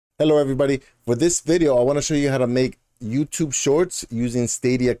Hello everybody. For this video, I want to show you how to make YouTube shorts using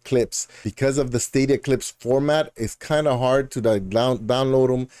Stadia Clips. Because of the Stadia Clips format, it's kind of hard to download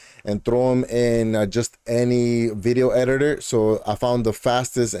them and throw them in just any video editor. So I found the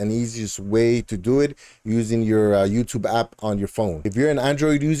fastest and easiest way to do it using your YouTube app on your phone. If you're an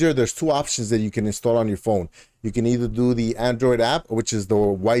Android user, there's two options that you can install on your phone. You can either do the Android app, which is the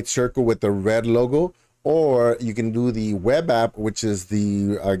white circle with the red logo, or you can do the web app, which is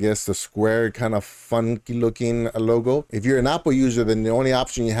the, I guess, the square kind of funky looking logo. If you're an Apple user, then the only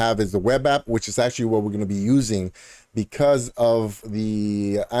option you have is the web app, which is actually what we're going to be using because of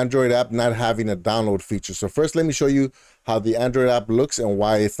the Android app not having a download feature. So first, let me show you how the Android app looks and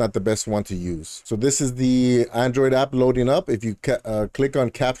why it's not the best one to use. So this is the Android app loading up. If you click on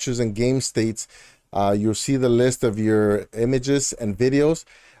captures and game states, you'll see the list of your images and videos.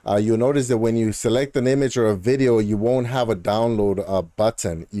 You'll notice that when you select an image or a video, you won't have a download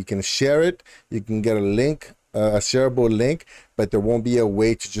button. You can share it, you can get a link, a shareable link, but there won't be a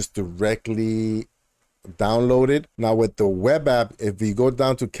way to just directly download it. Now with the web app, if you go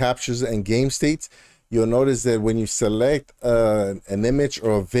down to captures and game states, you'll notice that when you select an image or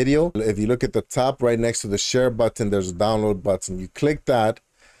a video, if you look at the top right next to the share button, there's a download button. You click that,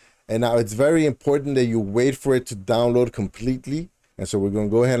 and now it's very important that you wait for it to download completely. And so we're going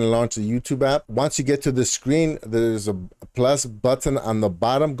to go ahead and launch the YouTube app. Once you get to the screen, there's a plus button on the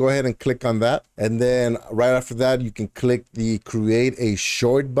bottom. Go ahead and click on that. And then right after that, you can click the create a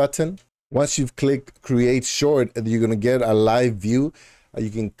short button. Once you've clicked create short, you're going to get a live view.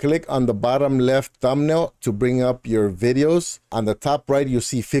 You can click on the bottom left thumbnail to bring up your videos. On the top right, you'll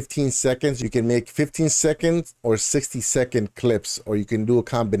see 15 seconds. You can make 15 seconds or 60-second clips, or you can do a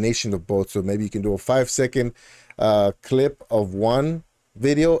combination of both. So maybe you can do a 5-second clip of one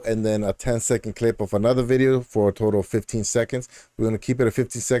video and then a 10-second clip of another video for a total of 15 seconds. We're going to keep it at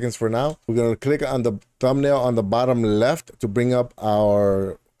 15 seconds for now. We're going to click on the thumbnail on the bottom left to bring up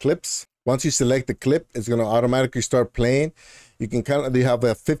our clips. Once you select the clip, it's going to automatically start playing. You can you have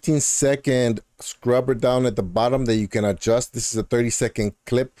a 15-second scrubber down at the bottom that you can adjust. This is a 30-second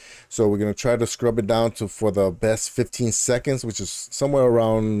clip, so we're going to try to scrub it down to for the best 15 seconds, which is somewhere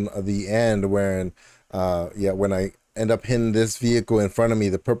around the end when when I end up hitting this vehicle in front of me,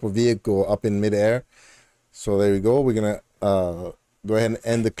 the purple vehicle up in midair. So there we go. We're gonna go ahead and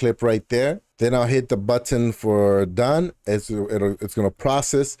end the clip right there. Then I'll hit the button for done. It's gonna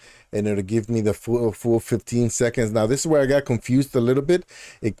process and it'll give me the full 15 seconds. Now this is where I got confused a little bit.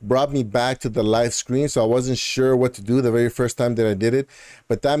 It brought me back to the live screen, so I wasn't sure what to do the very first time that I did it.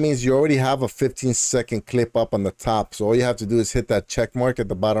 But that means you already have a 15-second clip up on the top. So all you have to do is hit that check mark at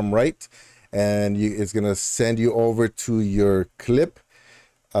the bottom right, and it's going to send you over to your clip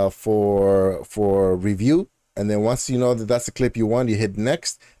for review. And then once you know that that's the clip you want, you hit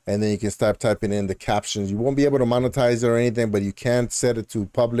next, and then you can start typing in the captions. You won't be able to monetize it or anything, but you can set it to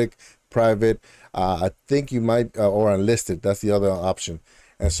public, private. I think you might, or unlisted. That's the other option.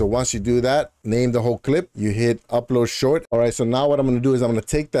 And so once you do that, name the whole clip, you hit upload short. All right, so now what I'm going to do is I'm going to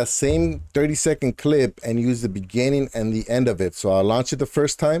take that same 30-second clip and use the beginning and the end of it. So I'll launch it the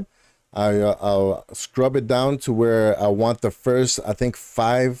first time. I'll scrub it down to where I want the first, I think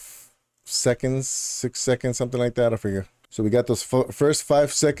 5 seconds, 6 seconds, something like that. I figure. So we got those first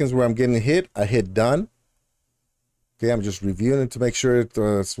 5 seconds where I'm getting hit. I hit done. Okay, I'm just reviewing it to make sure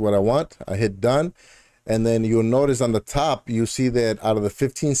it's what I want. I hit done. And then you'll notice on the top, you see that out of the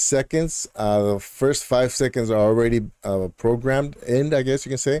 15 seconds, the first 5 seconds are already programmed in, I guess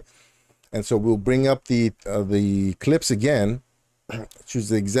you can say. And so we'll bring up the clips again. Choose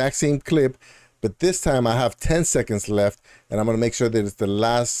the exact same clip, but this time I have 10 seconds left, and I'm going to make sure that it's the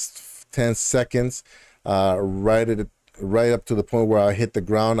last 10 seconds right up to the point where I hit the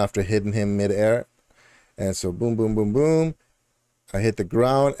ground after hitting him midair. And so boom, boom, boom, boom, I hit the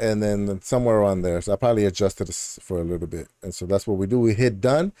ground, and then somewhere around there. So I probably adjusted this for a little bit. And so that's what we do. We hit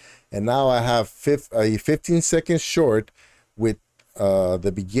done, and now I have a 15 seconds short with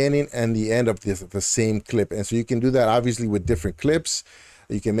the beginning and the end of the same clip. And so you can do that obviously with different clips.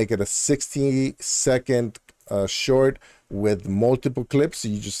 You can make it a 60-second short with multiple clips.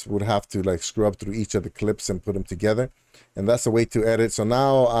 You just would have to like scrub through each of the clips and put them together, and that's the way to edit. So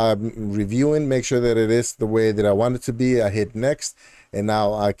now I'm reviewing, make sure that it is the way that I want it to be. I hit next, and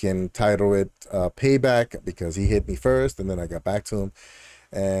now I can title it payback, because he hit me first and then I got back to him.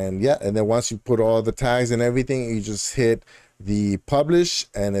 And yeah, and then once you put all the tags and everything, you just hit the publish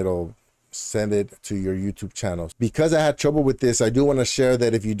and it'll send it to your YouTube channel. Because I had trouble with this, I do want to share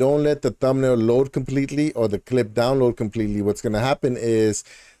that if you don't let the thumbnail load completely or the clip download completely, what's going to happen is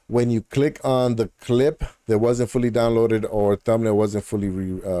when you click on the clip that wasn't fully downloaded or thumbnail wasn't fully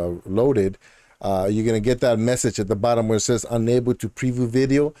loaded, you're going to get that message at the bottom where it says unable to preview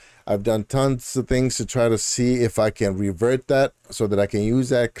video. I've done tons of things to try to see if I can revert that so that I can use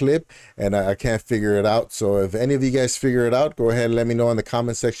that clip, and I can't figure it out. So if any of you guys figure it out, go ahead and let me know in the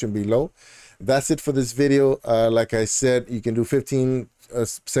comment section below. That's it for this video. Like I said, you can do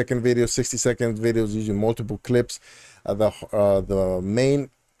 15-second videos, 60-second videos using multiple clips. The main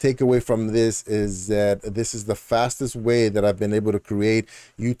takeaway from this is that this is the fastest way that I've been able to create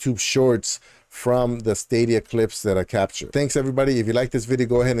YouTube shorts from the Stadia clips that I captured. Thanks everybody. If you like this video,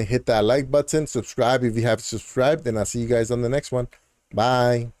 go ahead and hit that like button, subscribe if you have subscribed, and I'll see you guys on the next one.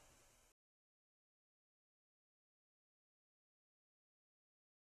 Bye.